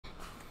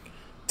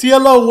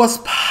TLO, what's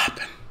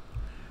poppin'?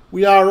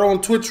 We are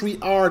on Twitch. We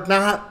are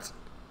not.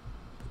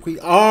 We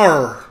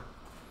are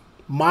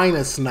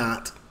minus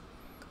not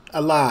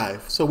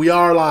alive. So we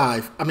are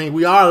live. I mean,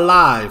 we are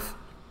live,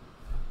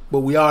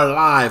 but we are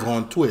live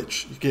on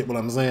Twitch. You get what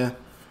I'm saying?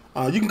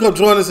 You can come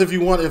join us if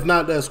you want. If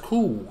not, that's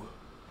cool.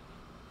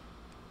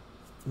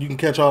 You can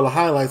catch all the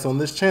highlights on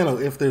this channel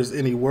if there's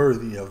any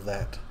worthy of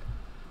that.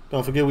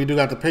 Don't forget, we do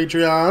got the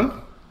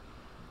Patreon.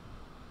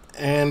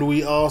 And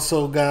we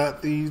also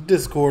got the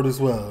Discord as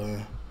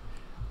well.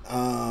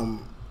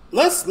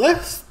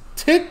 Let's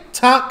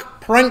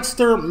TikTok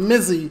prankster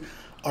Mizzy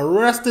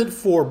arrested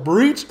for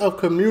breach of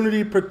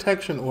community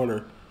protection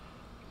order.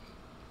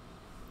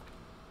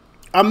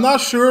 I'm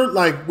not sure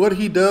like what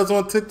he does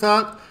on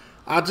TikTok.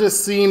 I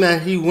just seen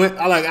that he went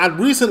I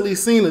recently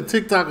seen a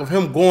TikTok of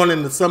him going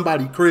into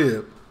somebody's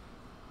crib.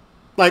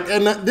 Like,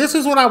 and this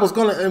is what I was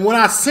gonna, and when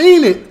I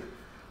seen it,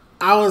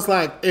 I was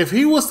like, if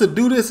he was to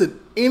do this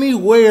in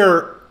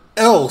anywhere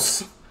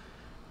else,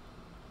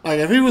 like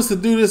if he was to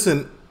do this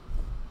in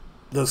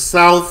the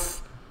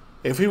South,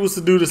 if he was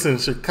to do this in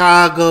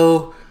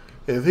Chicago,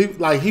 if he,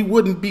 like, he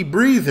wouldn't be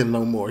breathing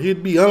no more.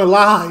 He'd be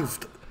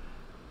unalived.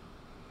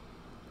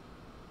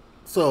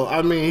 So,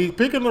 I mean, he's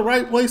picking the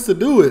right place to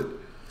do it.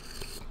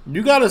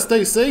 You got to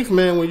stay safe,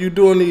 man, when you're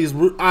doing these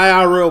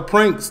IRL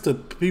pranks to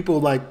people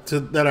like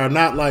that are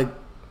not like,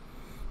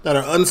 that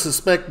are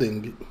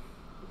unsuspecting.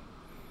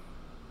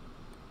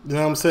 You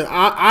know what I'm saying?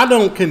 I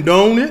don't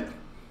condone it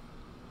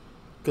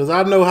because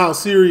I know how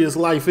serious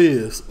life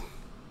is.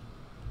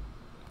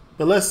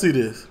 But let's see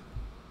this.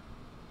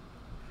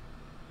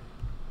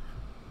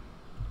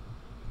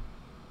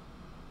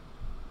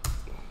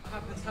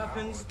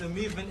 Happens. The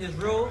movement is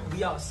real.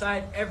 We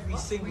outside every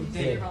single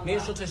day.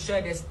 Make sure to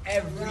share this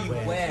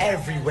everywhere.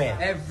 Everywhere.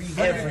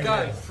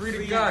 Everywhere. Free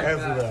the guy.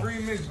 Everywhere.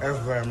 Free Mizzy.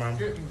 Everywhere, man.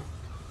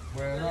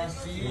 When I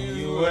see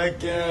You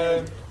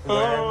again.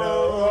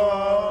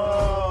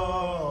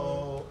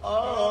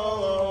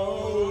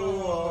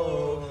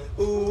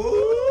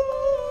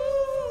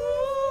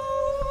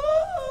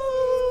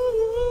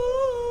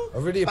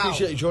 I really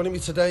appreciate you joining me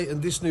today,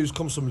 and this news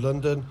comes from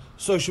London.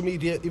 Social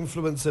media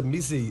influencer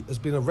Mizzy has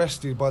been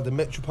arrested by the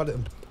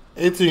Metropolitan.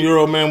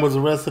 18-year-old man was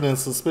arrested in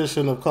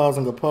suspicion of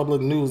causing a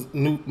public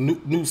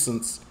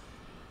nuisance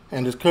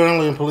and is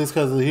currently in police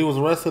custody. He was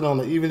arrested on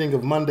the evening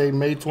of Monday,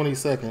 May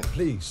 22nd.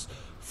 Police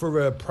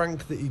for a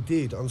prank that he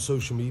did on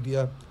social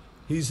media.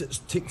 His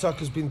TikTok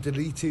has been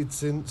deleted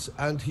since,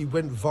 and he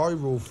went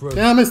viral for a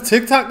Damn, his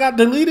TikTok got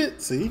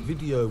deleted? See?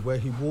 video where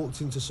he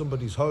walked into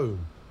somebody's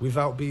home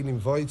without being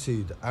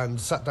invited and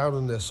sat down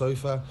on their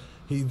sofa.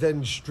 He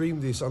then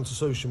streamed this onto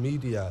social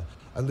media,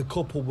 and the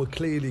couple were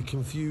clearly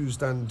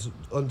confused and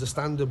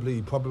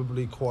understandably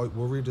probably quite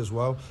worried as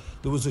well.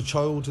 There was a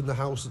child in the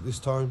house at this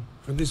time,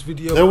 and this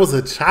video... There was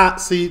a child.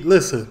 See,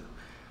 listen,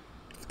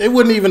 it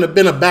wouldn't even have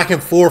been a back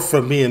and forth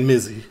from me and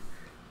Mizzy.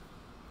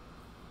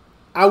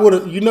 I would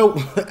have, you know,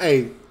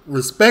 hey,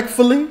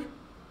 respectfully,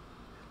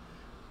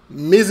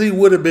 Mizzy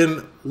would have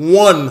been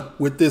one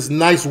with this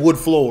nice wood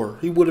floor.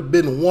 He would have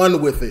been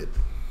one with it.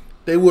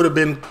 They would have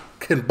been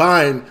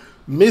combined.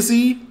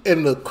 Mizzy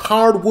and the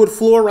hardwood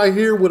floor right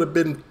here would have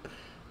been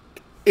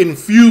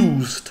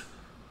infused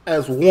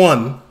as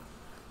one.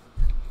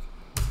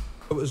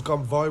 It has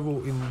gone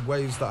viral in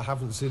ways that I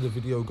haven't seen a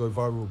video go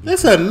viral before.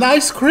 It's a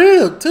nice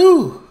crib,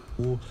 too.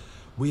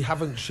 We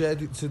haven't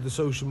shared it to the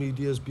social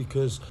medias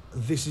because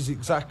this is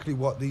exactly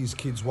what these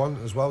kids want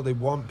as well. They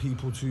want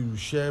people to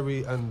share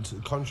it and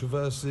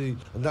controversy,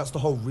 and that's the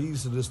whole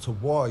reason as to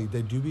why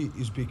they do it,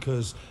 is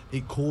because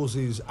it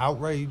causes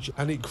outrage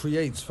and it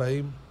creates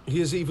fame. He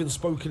has even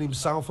spoken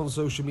himself on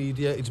social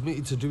media,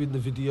 admitted to doing the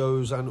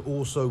videos and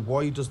also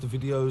why he does the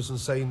videos, and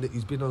saying that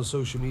he's been on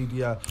social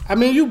media. I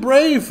mean, you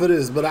brave for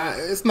this, but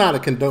it's not a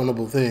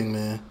condonable thing,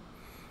 man.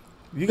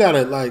 You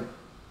gotta, like,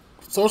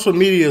 social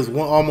media is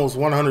almost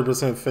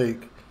 100%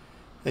 fake.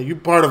 And you're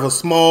part of a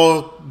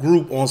small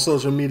group on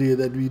social media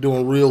that be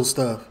doing real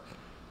stuff.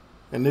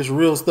 And this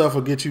real stuff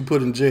will get you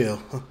put in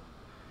jail.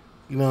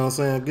 You know what I'm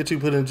saying? Get you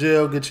put in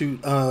jail, get you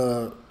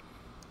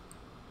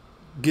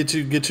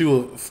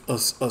a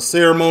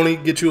ceremony,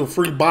 get you a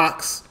free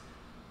box,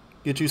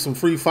 get you some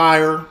free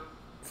fire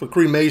for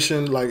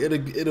cremation. Like,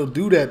 it'll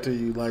do that to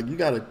you. Like, you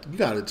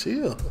gotta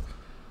chill.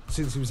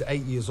 Since he was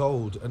 8 years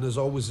old, and has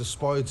always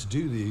aspired to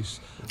do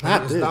this.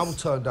 And it has now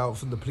turned out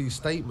from the police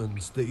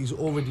statements that he's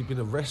already been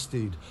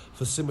arrested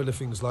for similar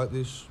things like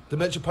this. The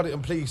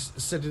Metropolitan Police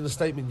said in a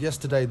statement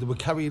yesterday they were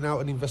carrying out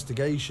an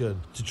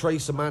investigation to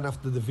trace a man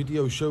after the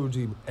video showed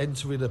him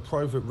entering a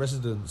private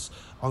residence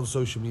on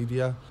social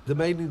media. The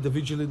main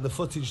individual in the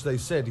footage, they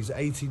said, is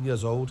 18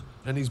 years old,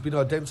 and he's been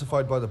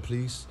identified by the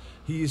police.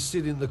 He is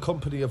seen in the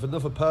company of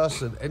another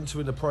person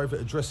entering a private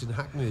address in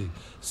Hackney,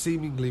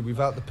 seemingly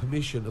without the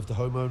permission of the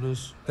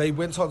homeowners. They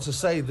went on to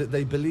say that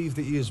they believe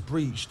that he has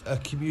breached a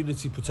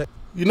community protection.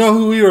 You know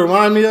who he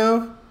remind me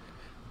of?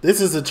 This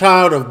is a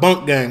child of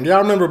Bunk Gang.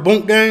 Y'all remember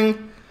Bunk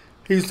Gang?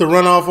 He used to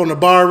run off on the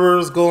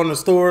barbers, go in the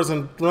stores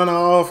and run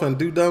off and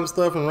do dumb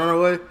stuff and run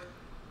away.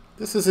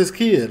 This is his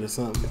kid or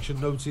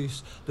something.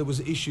 Notice that was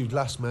issued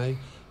last May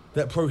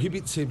that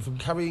prohibits him from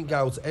carrying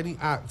out any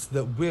act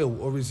that will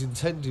or is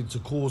intended to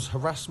cause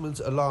harassment,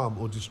 alarm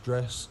or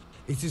distress.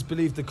 It is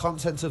believed the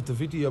content of the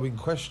video in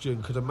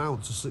question could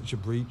amount to such a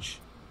breach.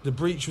 The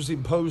breach was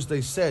imposed,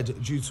 they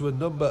said, due to a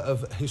number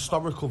of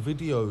historical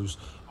videos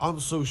on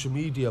social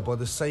media by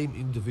the same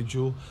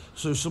individual.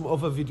 So some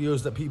other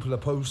videos that people are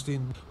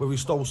posting where he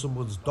stole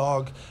someone's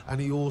dog,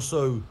 and he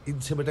also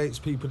intimidates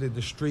people in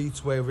the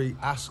streets where he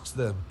asks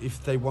them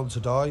if they want to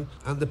die,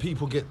 and the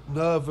people get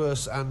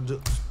nervous and...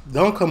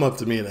 Don't come up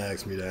to me and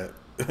ask me that.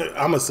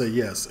 I'm going to say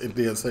yes and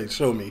then say,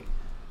 show me.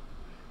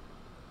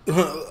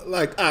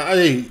 Like,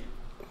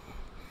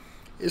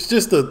 it's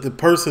just the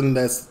person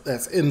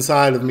that's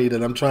inside of me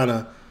that I'm trying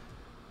to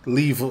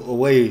leave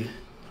away.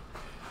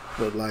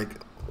 But like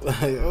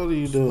what are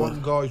you doing?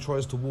 One guy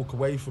tries to walk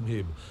away from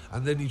him,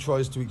 and then he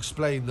tries to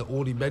explain that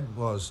all he meant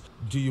was,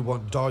 do you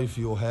want dye for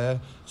your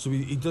hair? So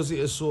he does it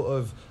as sort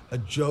of a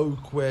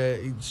joke where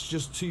it's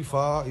just too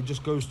far. It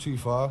just goes too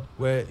far,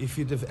 where if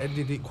he'd have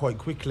ended it quite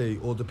quickly,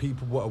 or the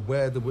people were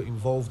aware that were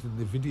involved in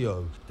the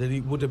video, then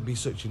it wouldn't be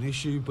such an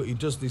issue. But he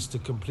does this to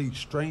complete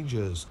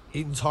strangers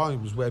in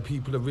times where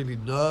people are really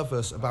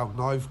nervous about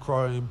knife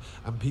crime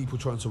and people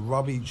trying to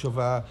rob each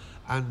other,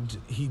 and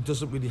he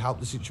doesn't really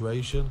help the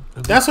situation.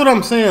 And that's what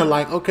I'm saying.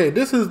 Like, okay,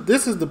 this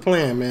is the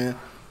plan, man.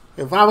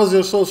 If I was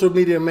your social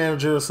media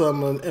manager or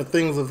something and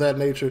things of that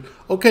nature,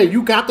 okay,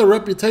 you got the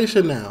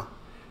reputation now.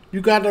 You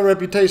got the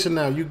reputation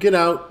now. You get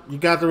out, you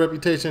got the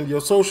reputation.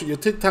 Your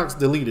TikTok's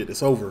deleted.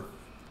 It's over.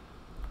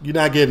 You're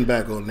not getting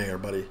back on there,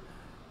 buddy.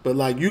 But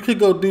like, you could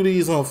go do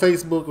these on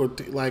Facebook or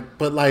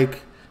but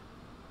like,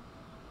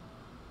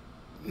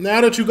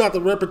 now that you got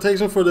the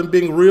reputation for them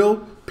being real,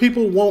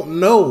 people won't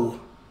know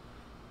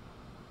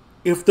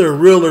if they're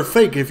real or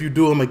fake if you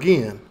do them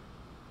again.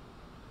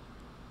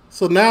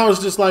 So now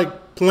it's just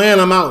like plan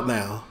them out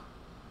now.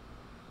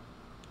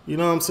 You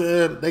know what I'm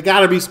saying? They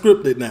got to be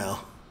scripted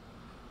now.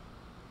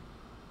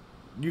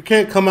 You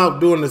can't come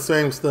out doing the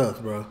same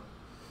stuff, bro.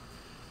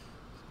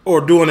 Or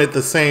doing it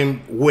the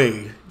same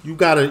way. You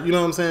got to, you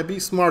know what I'm saying? Be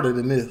smarter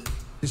than this.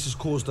 This has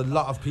caused a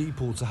lot of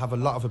people to have a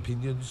lot of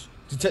opinions.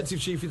 Detective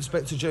Chief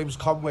Inspector James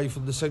Conway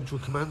from the Central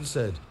Command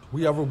said,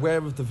 "We are aware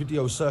of the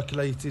video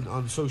circulating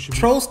on social media."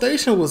 Troll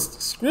Station was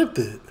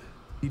scripted.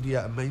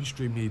 Media and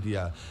mainstream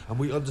media, and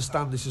we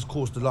understand this has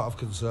caused a lot of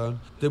concern.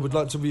 They would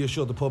like to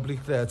reassure the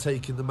public they are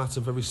taking the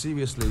matter very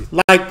seriously.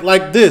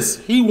 Like this,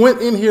 he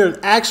went in here and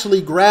actually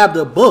grabbed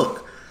a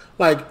book.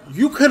 Like,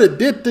 you could have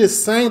did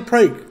this same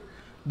prank.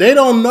 They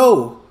don't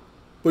know,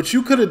 but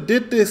you could have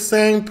did this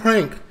same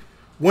prank.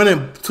 Went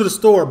into the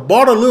store,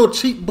 bought a little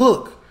cheap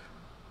book,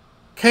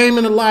 came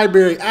in the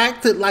library,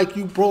 acted like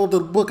you brought the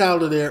book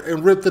out of there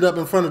and ripped it up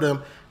in front of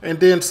them, and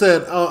then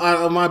said,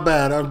 oh my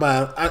bad, I'm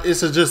bad.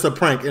 It's just a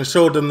prank, and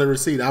showed them the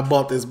receipt. I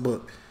bought this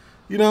book.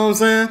 You know what I'm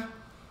saying?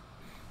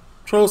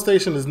 Troll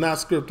Station is not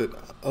scripted.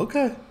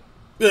 Okay.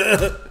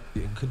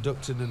 In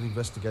conducting an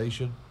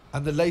investigation.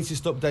 And the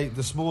latest update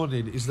this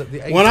morning is that the...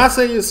 When I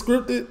say it's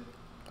scripted,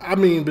 I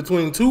mean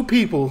between two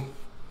people,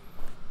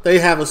 they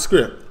have a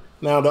script.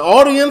 Now, the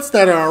audience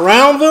that are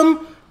around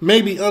them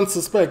may be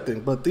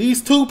unsuspecting, but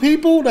these two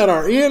people that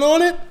are in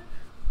on it,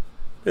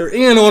 they're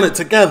in on it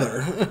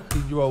together.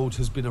 18-year-old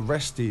has been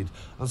arrested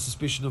on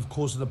suspicion of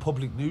causing a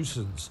public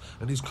nuisance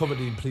and is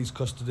currently in police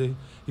custody.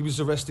 He was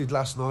arrested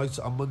last night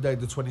on Monday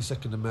the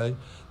 22nd of May.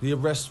 The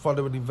arrest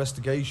followed an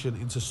investigation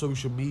into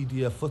social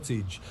media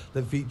footage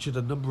that featured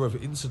a number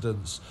of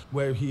incidents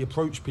where he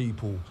approached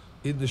people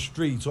in the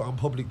street or on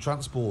public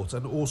transport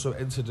and also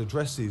entered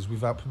addresses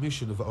without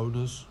permission of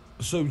owners.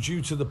 So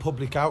due to the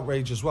public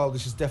outrage as well,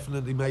 this has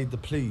definitely made the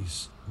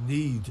police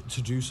need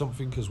to do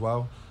something as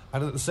well.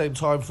 And at the same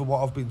time, from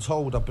what I've been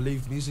told, I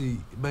believe Mizzy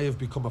may have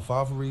become a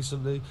father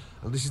recently.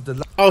 And this is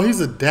the oh, he's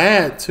a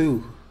dad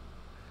too.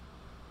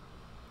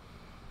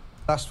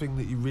 Last thing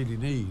that you really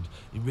need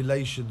in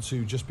relation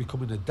to just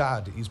becoming a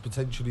dad is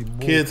potentially more...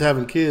 Kids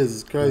having kids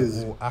is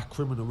crazy. Or a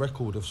criminal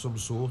record of some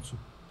sort.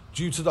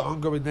 Due to the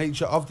ongoing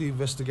nature of the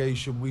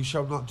investigation, we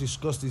shall not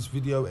discuss this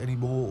video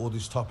anymore or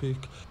this topic,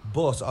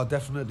 but I'll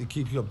definitely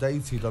keep you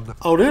updated on that.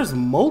 Oh, there's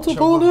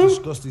multiple of them? Shall not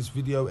discuss this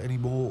video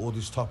anymore or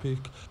this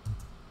topic.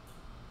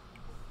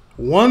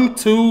 1,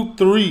 2,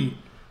 3.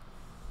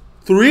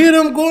 3 of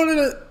them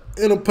going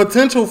in a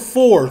potential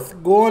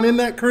 4th going in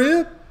that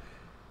crib?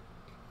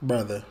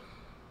 Brother.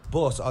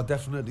 But I'll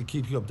definitely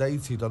keep you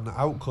updated on the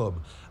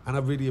outcome, and I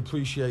really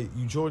appreciate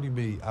you joining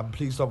me, and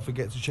please don't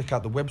forget to check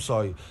out the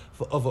website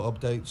for other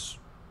updates.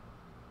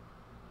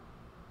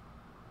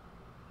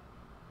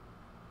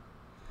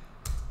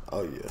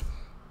 Oh yeah.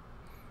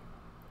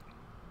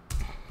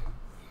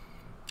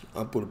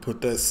 I'm gonna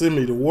put that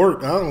semi to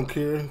work. I don't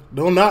care.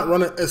 Do not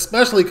run it,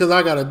 especially because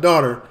I got a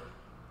daughter.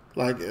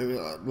 Like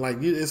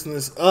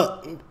it's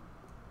up,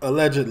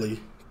 allegedly.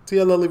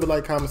 TLL, leave a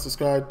like, comment,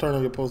 subscribe, turn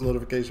on your post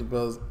notification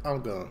bells.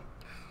 I'm gone.